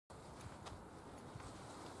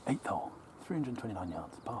8th hole, 329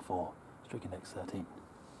 yards, par 4, stroke index 13.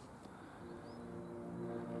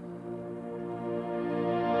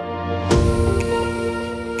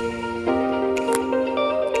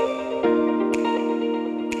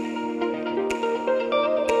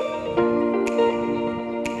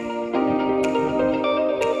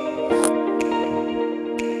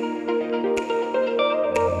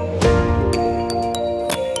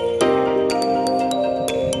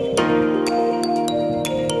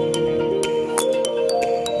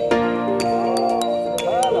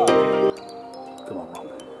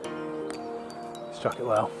 Struck it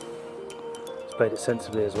well. He's played it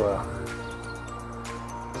sensibly as well.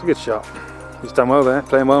 It's a good shot. He's done well there.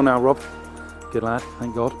 Playing well now, Rob. Good lad,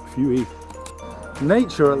 thank God. Phew.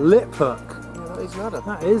 Nature at Liphook. Yeah, that is an adder.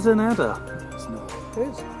 That is an adder. It's not. It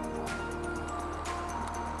is.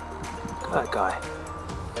 Look at that guy.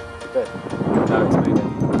 No, it's moving.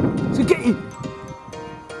 It's gonna get you.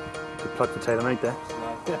 Good plug for TaylorMade there.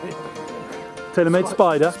 TaylorMade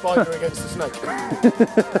spider. Spider against the snake.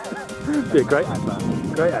 Be a great advert.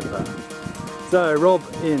 Great advert. So Rob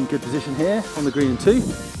in good position here on the green and 2.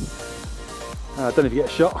 Don't know if you get a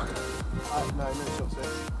shot. No shots there.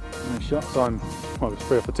 No shot, so I'm well, it's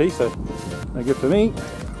 3 off the tee, so no good for me.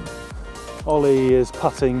 Ollie is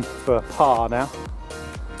putting for a par now.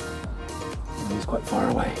 And he's quite far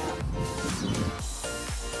away.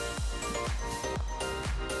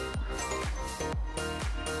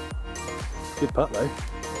 Good putt though.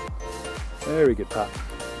 Very good putt.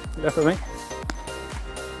 Good effort, mate.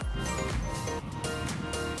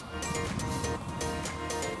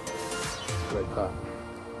 Great putt.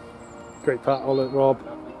 Great putt, Ollie, Rob.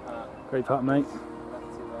 Great putt, mate.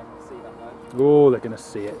 Oh, they're going to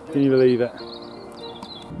see it. Can you believe it?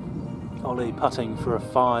 Ollie putting for a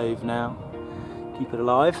 5 now. Keep it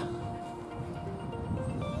alive.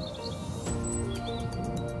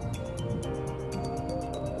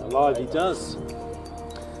 Alive he does.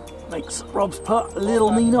 Makes Rob's putt a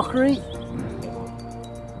little knee knockery.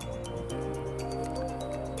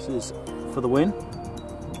 This is for the win.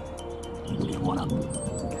 Get 1 up.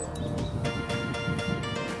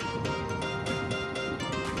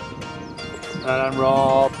 Well done,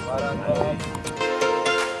 Rob. Well done, Rob.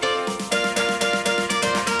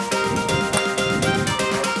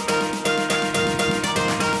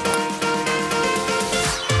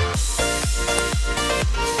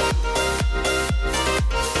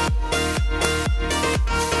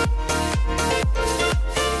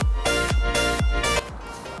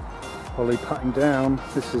 Ollie putting down.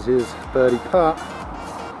 This is his birdie putt.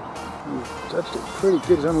 He's judged it pretty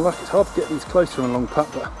good. He's unlucky. It's hard to get these close from a long putt,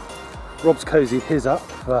 but Rob's cozied his up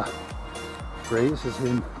for 3. This is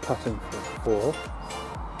him putting for 4.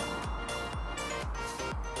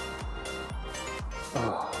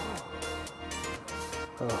 Oh,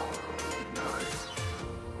 no.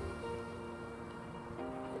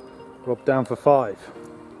 Rob down for 5.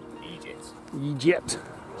 Egypt.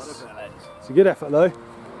 It's a good effort though.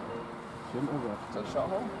 Is that a shot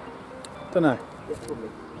hole? Don't know.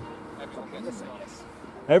 Everyone gets a say yes.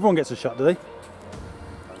 Everyone gets a shot, do they?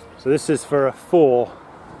 So this is for a 4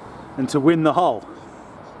 and to win the hole.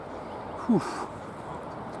 Whew.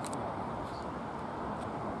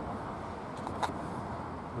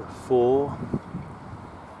 A 4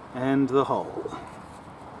 and the hole.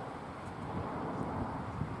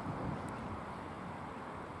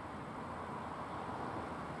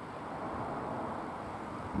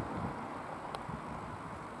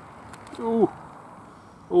 Ooh.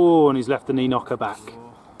 Oh, and he's left the knee knocker back.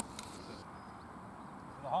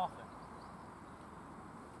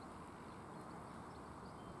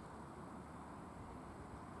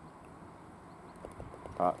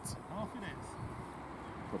 But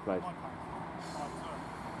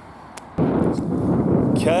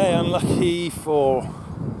Okay, unlucky for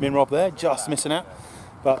me and Rob there, just missing out.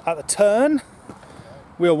 But at the turn,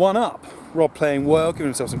 we are 1 up. Rob playing well, giving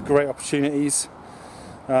himself some great opportunities.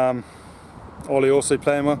 Ollie also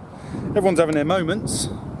playing well. Everyone's having their moments.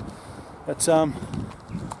 But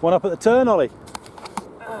 1 up at the turn, Ollie.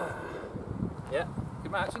 Yeah,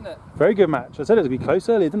 good match, isn't it? Very good match. I said it was going to be close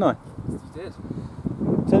earlier, didn't I? You did.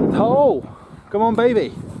 10th hole. Come on,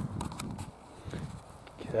 baby.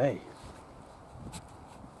 Okay.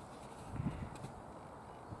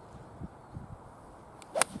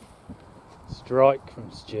 Strike from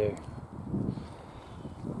Stu.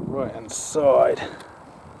 Right hand side.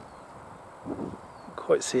 Can't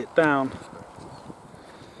quite see it down.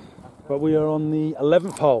 But we are on the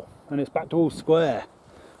 11th hole and it's back to all square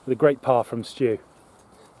with a great par from Stu.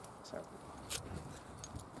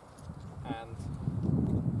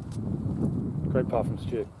 Great par from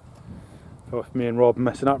Stu. Oh, me and Rob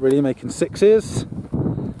messing up really, making sixes.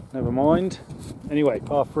 Never mind. Anyway,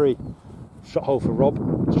 par 3. Shot hole for Rob.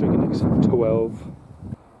 Stringing next 12.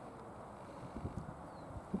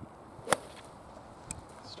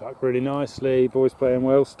 Stuck really nicely. Boys playing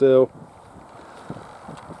well still.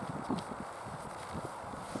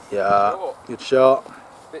 Yeah, Short. good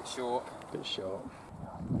shot. Bit short. Bit short.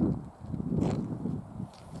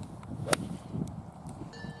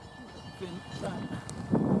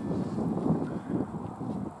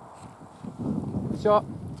 Shot.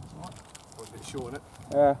 Was a bit short, isn't it?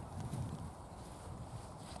 Yeah.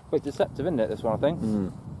 Bit deceptive, isn't it, this one, I think?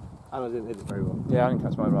 And I didn't hit it very well. Yeah, I didn't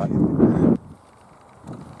catch mine right.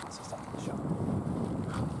 That's just that shot.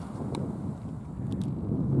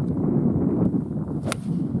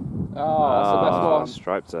 Oh, that's the best one.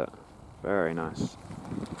 Striped it. Very nice.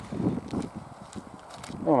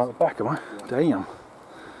 Oh, I'm at the back am I? Damn.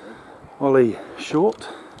 Ollie short.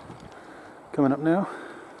 Coming up now.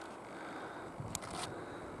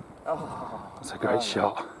 That's a great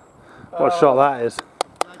shot. What a shot that is.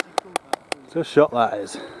 What a shot that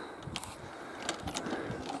is.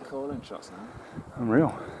 Calling shots now.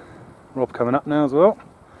 Unreal. Rob coming up now as well.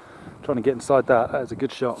 Trying to get inside that. That is a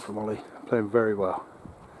good shot from Ollie. Playing very well.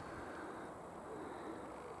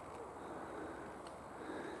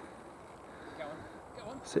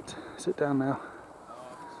 Sit down now.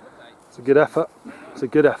 It's a good effort. It's a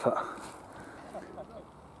good effort.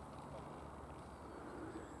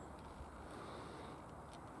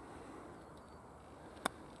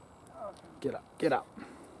 Get up, get up.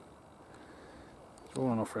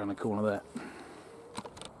 Rolling off around the corner there.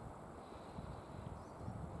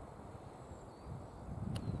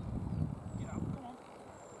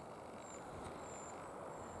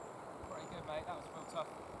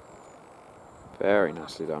 Very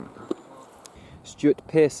nicely done. Stuart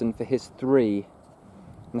Pearson for his 3,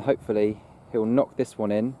 and hopefully he'll knock this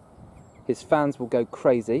one in. His fans will go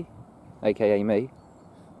crazy, aka me,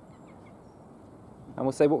 and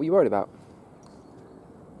we'll say, what were you worried about?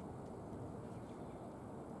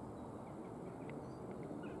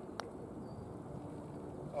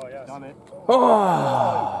 Oh yeah, Done it.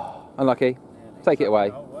 Oh! Unlucky. Take it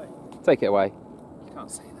away. Take it away. You can't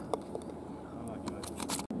say that. I like it.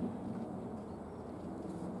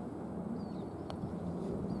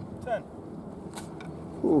 10.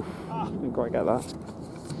 Oof, didn't quite get that.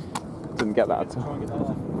 Didn't get that at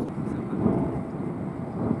all.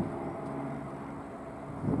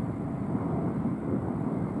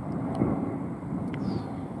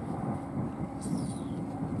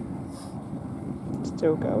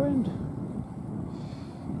 Still going.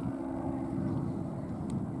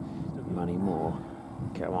 Money more.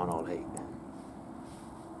 Come on, Ollie.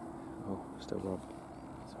 Oh, still Rob.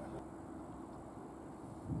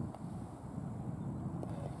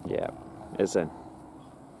 Yeah, it's in.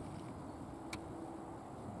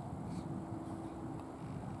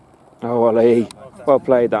 Oh, Ollie. Well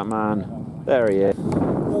played, that man. There he is.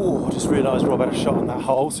 Oh, I just realised Rob had a shot on that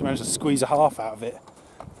hole, so he managed to squeeze a half out of it.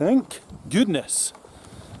 Thank goodness.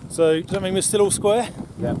 So, does that mean we're still all square?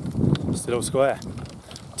 Yep. Still all square.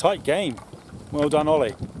 Tight game. Well done,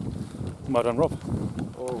 Ollie. Well done, Rob.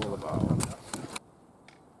 All about.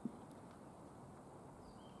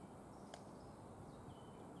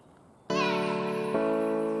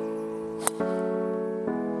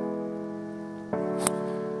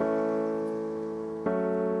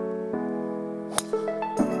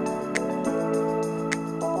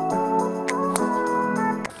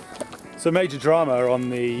 So major drama on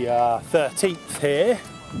the 13th here.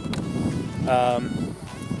 I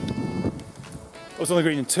was on the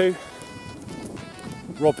green in 2.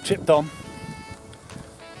 Rob chipped on.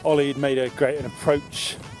 Ollie had made an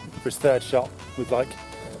approach for his 3rd shot with like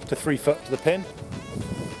to 3 foot to the pin.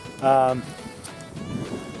 I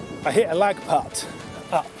hit a lag putt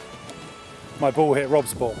up. My ball hit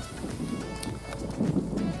Rob's ball.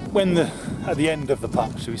 At the end of the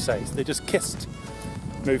putt, should we say, so they just kissed.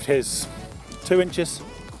 Moved his 2 inches.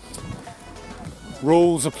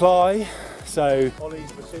 Rules apply, so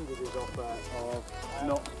Ollie's rescinded his offer of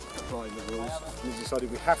not applying the rules. He's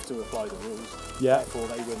decided we have to apply the rules. yeah, Therefore,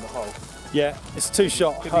 they win the hole. yeah, it's a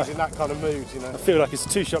 2-shot. Because he's in that kind of mood, you know. I feel like it's a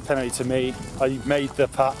 2-shot penalty to me. I made the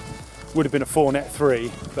putt, would have been a 4-net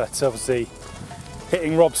 3, but obviously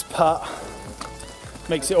hitting Rob's putt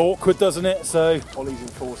makes it awkward, doesn't it? So Ollie's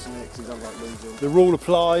enforcing it because he doesn't like losing. the rule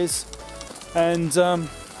applies, and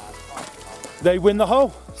they win the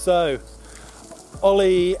hole. So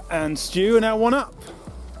Ollie and Stu are now 1 up.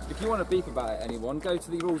 If you want to beef about it, anyone, go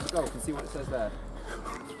to the rules of golf and see what it says there.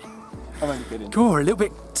 I'm only kidding. Gore,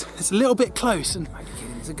 it's a little bit close, and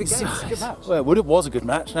It's a good game. It's a good match. well, it was a good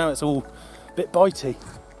match. Now it's all bit bitey.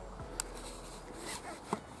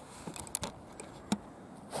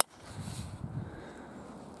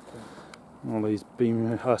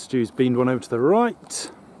 Stu's beamed one over to the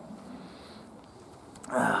right.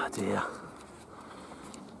 Ah dear.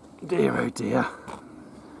 Dear oh dear.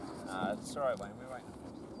 It's alright, Wayne, we're right.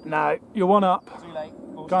 No, you're one up. Too late.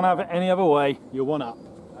 Can't have it any other way. You're one up.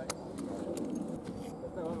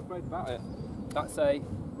 No, I'm afraid about it. That's a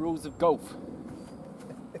rules of golf.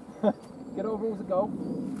 Get all rules of golf.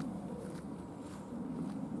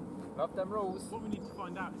 Love them rules. What we need to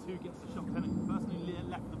find out is who gets the shot penalty. The person who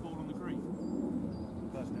left the ball on the green.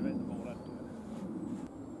 The person who hit the ball left.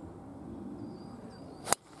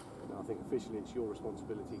 I think officially it's your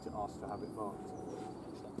responsibility to ask to have it marked,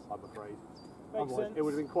 I'm afraid. Otherwise, it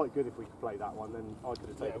would have been quite good if we could play that one, then I could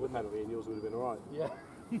have taken the penalty and yours would have been alright. Yeah.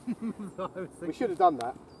 We should have done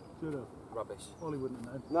that. Should have. Rubbish. Ollie wouldn't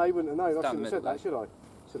have known. No, he wouldn't have known. I Down shouldn't have said that, should I?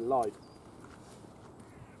 Should have lied.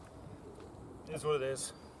 Here's what it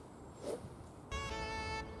is.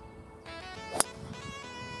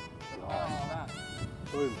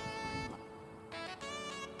 Boom.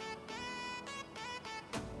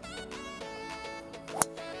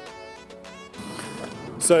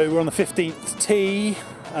 So we're on the 15th tee.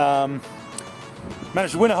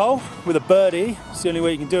 Managed to win a hole with a birdie. It's the only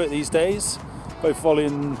way you can do it these days. Both Ollie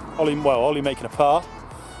making a par.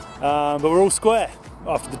 But we're all square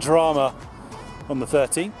after the drama on the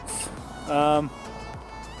 13th.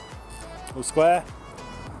 All square.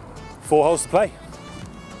 4 holes to play.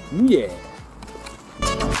 Yeah.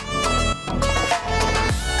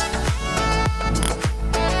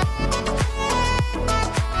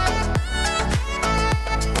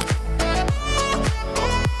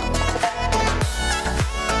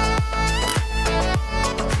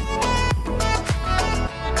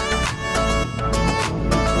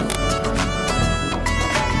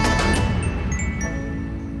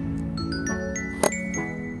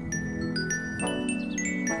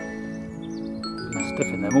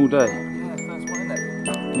 Stiffing them all day. Yeah, first one, isn't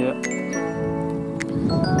it? Yeah.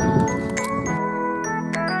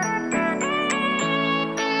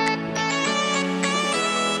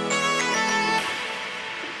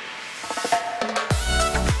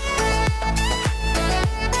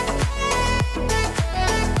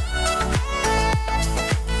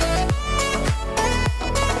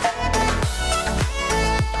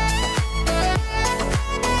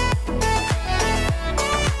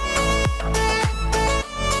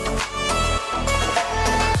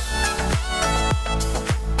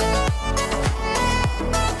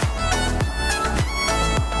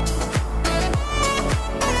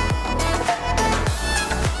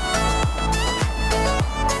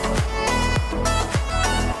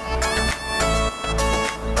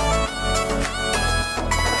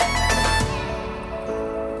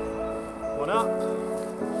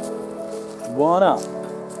 One up.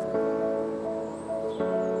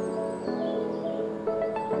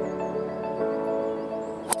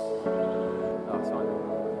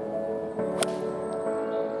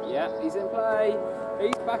 Yeah, he's in play.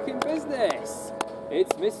 He's back in business.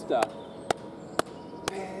 It's Mr.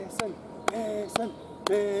 Pearson, Pearson,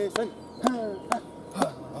 Pearson.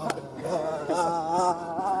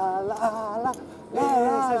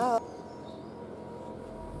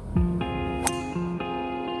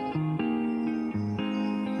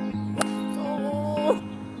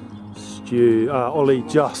 Ollie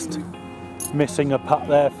just missing a putt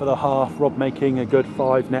there for the half. Rob making a good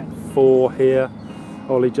 5 net 4 here.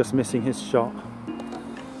 Ollie just missing his shot.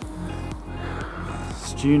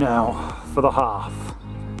 Stu now for the half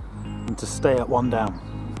and to stay at 1 down.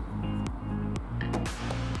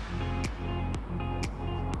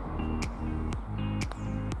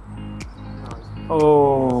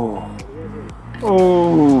 Oh,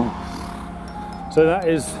 so that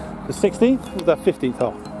is the 16th or that 15th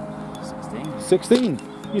hole? 16.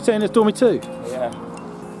 You saying it's Dormy 2? Yeah.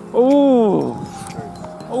 Oh,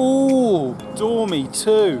 Dormy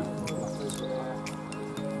 2.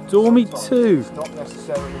 Dormy 2.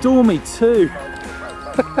 Dormy 2.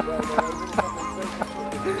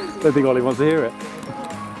 Don't think Ollie wants to hear it.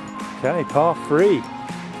 Okay, par 3.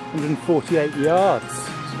 148 yards.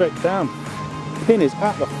 Straight down. Pin is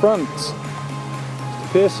at the front.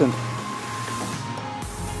 Mr. Pearson.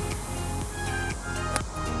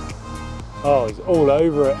 Oh, he's all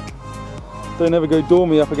over it. Don't ever go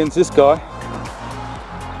Dormy up against this guy.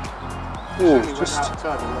 Oh,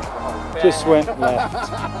 just went left.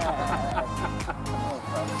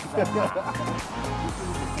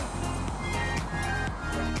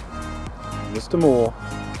 Mr. Moore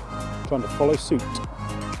trying to follow suit.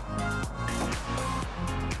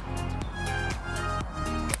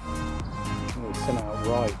 Sent it out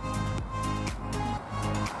right.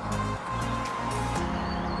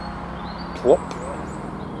 Plop.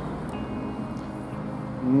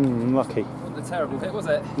 Lucky. Wasn't a terrible hit, was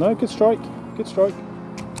it? No, good strike. Good strike.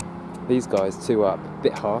 These guys 2 up.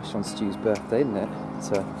 Bit harsh on Stu's birthday, isn't it?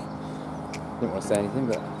 So, didn't want to say anything,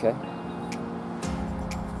 but okay.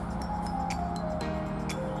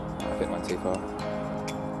 I think went too far.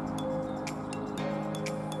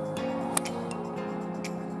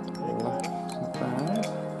 Not bad.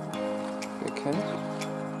 Okay.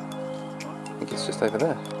 I think it's just over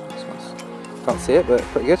there. This one's, can't see it, but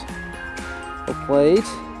pretty good. Well played.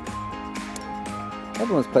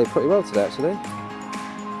 Everyone's played pretty well today, actually.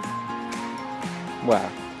 Wow,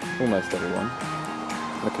 almost everyone.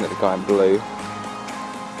 Looking at the guy in blue.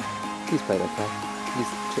 He's played okay. He's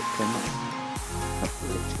chipped in. Not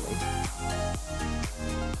literally.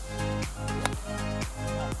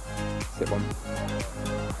 Hit one.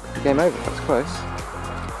 Game over, that was close.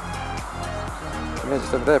 Yeah,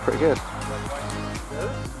 just over there, pretty good.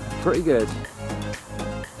 Pretty good.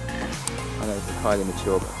 I know it's highly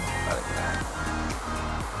mature, but I don't care.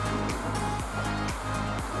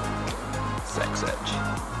 Sex edge.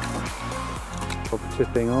 Bob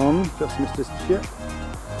chipping on, just missed his chip.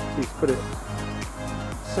 He's put it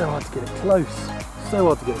so hard to get it close. So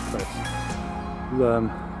hard to get it close.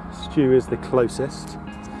 Stu is the closest.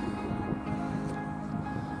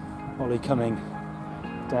 Ollie coming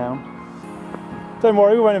down. Don't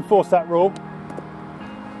worry, we won't enforce that rule.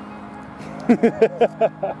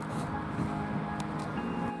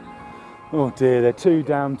 Oh dear, they're 2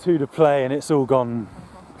 down, 2 to play, and it's all gone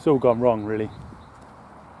wrong, really.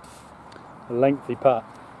 A lengthy putt.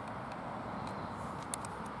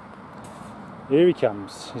 Here he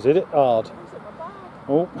comes. He's hit it hard.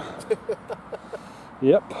 Oh.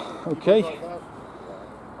 Yep. Okay.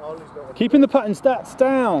 Keeping the putting stats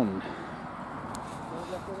down.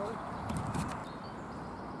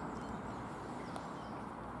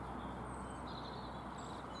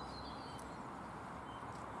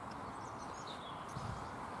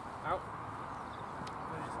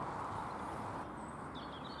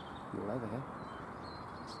 All over here.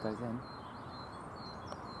 Just goes in.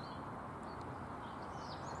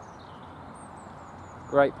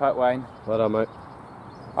 Great putt, Wayne. Well done, mate.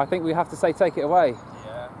 I think we have to say take it away.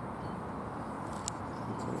 Yeah.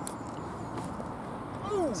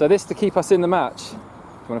 So this to keep us in the match. Do you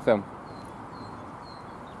want to film?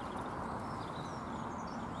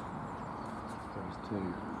 Those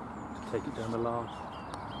 2. Take it down the last.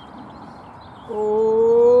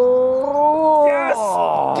 Oh! Yes!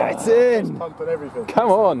 Get in! Pumping everything.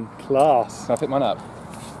 Come on! Class. Can I pick mine up?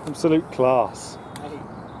 Absolute class.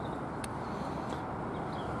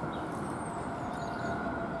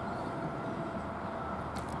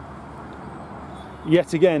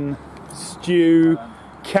 Yet again, Stu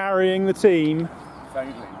carrying the team,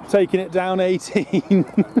 taking it down 18.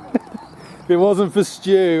 If it wasn't for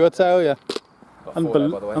Stu, I tell you.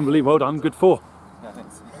 Unbelievable. Well done, good 4. Yeah,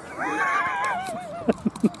 thanks.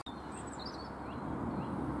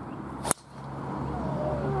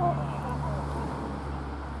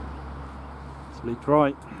 Sleep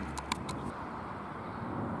right.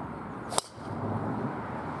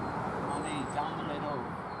 Down the middle.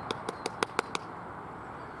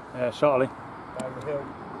 Yeah, Charlie. Down the hill.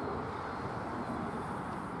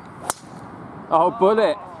 Oh,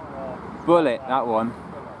 bullet! Bullet, that one.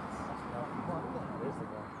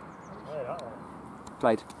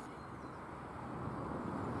 Played.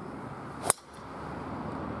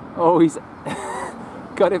 Oh, he's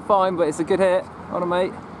got it fine, but it's a good hit on a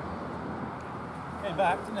mate. Came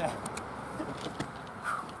back, didn't it?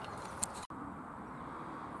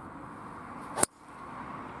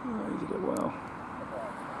 Oh, you did it well.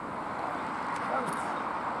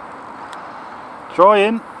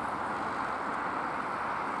 Trying.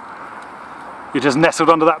 You're just nestled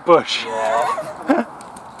under that bush. Yeah.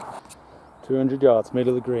 200 yards,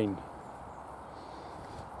 middle of the green.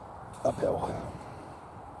 Uphill.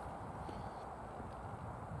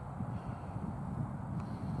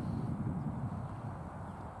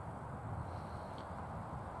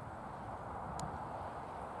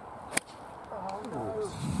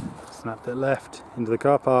 Snapped it left into the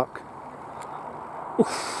car park.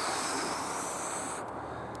 Oof.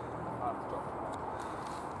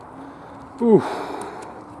 Oof.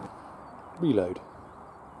 Reload.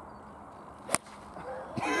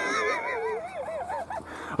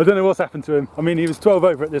 I don't know what's happened to him. I mean, he was 12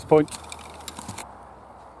 over at this point.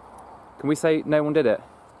 Can we say no one did it?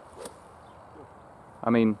 I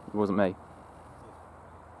mean, it wasn't me. You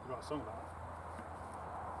write a song about it.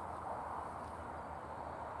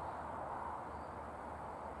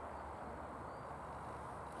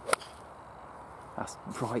 That's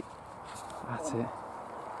right. That's it.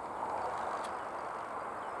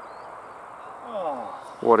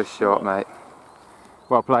 What a shot, mate.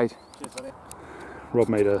 Well played. Rob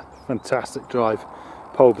made a fantastic drive,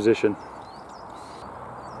 pole position.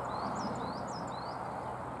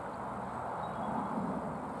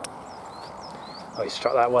 Oh, he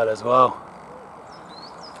struck that well as well.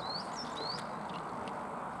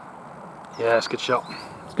 Yeah, it's a good shot.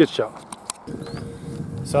 It's a good shot.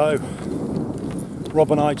 So,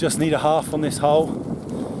 Rob and I just need a half on this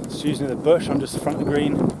hole. It's using the bush. I'm just the front of the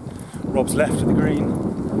green. Rob's left of the green.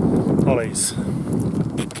 Ollies.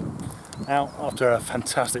 Out after a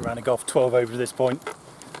fantastic round of golf, 12 over to this point.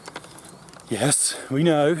 Yes, we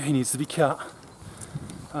know he needs to be cut.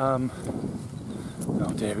 Oh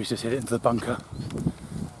dear, he's just hit it into the bunker.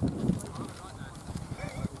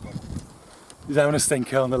 He's having a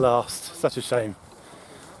stinker on the last, such a shame.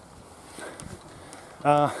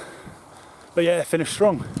 But yeah, finished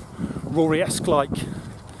strong. Rory-esque like.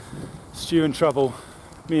 Stu in trouble,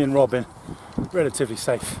 me and Robin relatively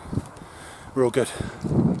safe. We're all good.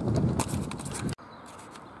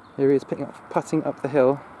 Here he is putting up the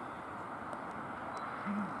hill.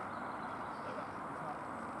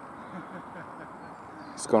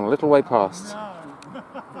 It's gone a little way past.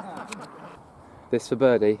 This for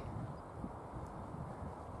birdie.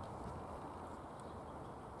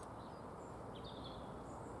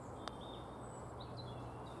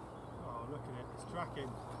 Oh, look at it, it's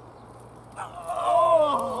tracking.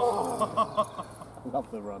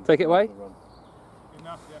 Love the run. Take it away.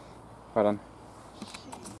 Enough, yeah. Well done.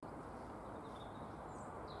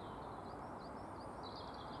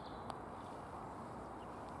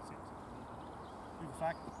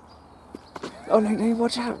 Oh no, no,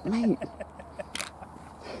 watch out, mate.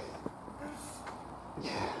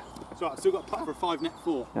 It's right, I've still got a putt for a 5 net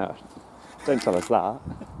 4. Yeah. Don't tell us that.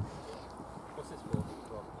 What's this for?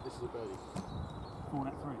 This is a birdie. 4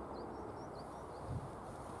 net 3.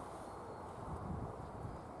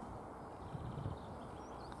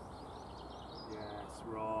 Yes,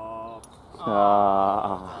 Rob.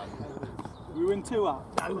 Ah. We win 2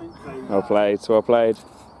 up. Don't say that. Well played, well played.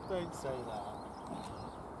 Don't say that.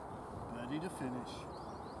 Ready to finish.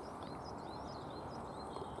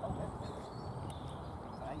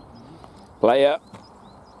 Player.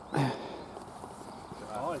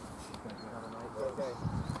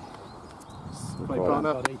 Play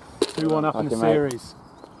partner. 2-1 up in the Okay, mate. series.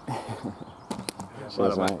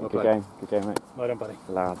 Cheers, mate. Good game. Good game, mate. Well done, buddy.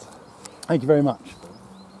 Lads. Thank you very much.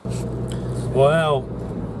 Well,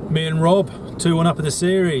 me and Rob, 2-1 up in the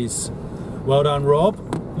series. Well done, Rob.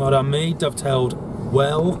 Well done, me. Dovetailed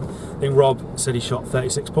well. I think Rob said he shot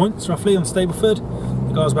 36 points roughly on Stableford.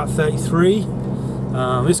 The guy was about 33.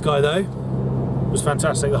 This guy though was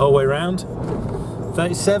fantastic the whole way round.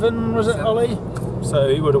 37 was it, Ollie? So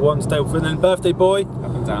he would have won Stableford. And then birthday boy.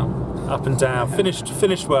 Up and down. Up and down.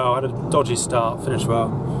 Finished well. Had a dodgy start. Finished well.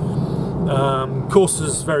 Course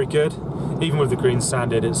was very good. Even with the green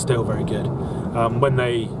sanded, it's still very good. When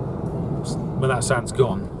that sand's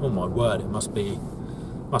gone, oh my word, it must be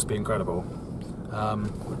incredible.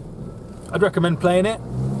 I'd recommend playing it.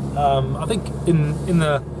 I think in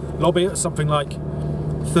the lobby it's something like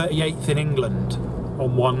 38th in England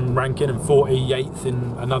on one ranking and 48th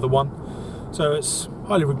in another one. So it's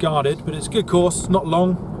highly regarded, but it's a good course, not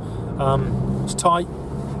long, it's tight,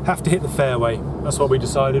 have to hit the fairway. That's what we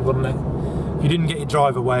decided, wasn't it? If you didn't get your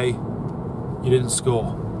drive away, you didn't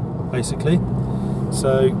score, basically.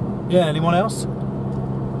 So, yeah, anyone else?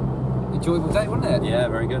 Enjoyable day, wasn't it? Yeah,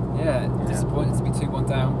 very good. Yeah, disappointed to be 2-1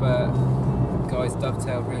 down, but guys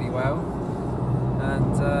dovetailed really well.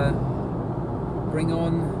 And bring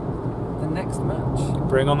on the next match.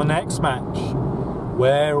 Bring on the next match.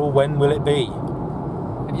 Where or when will it be?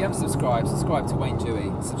 If you haven't subscribed, subscribe to Wayne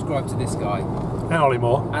Dewey, subscribe to this guy, And Ollie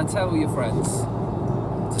Moore. and tell all your friends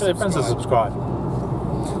Tell your friends to subscribe.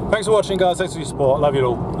 Thanks for watching, guys. Thanks for your support. Love you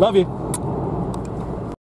all. Love you.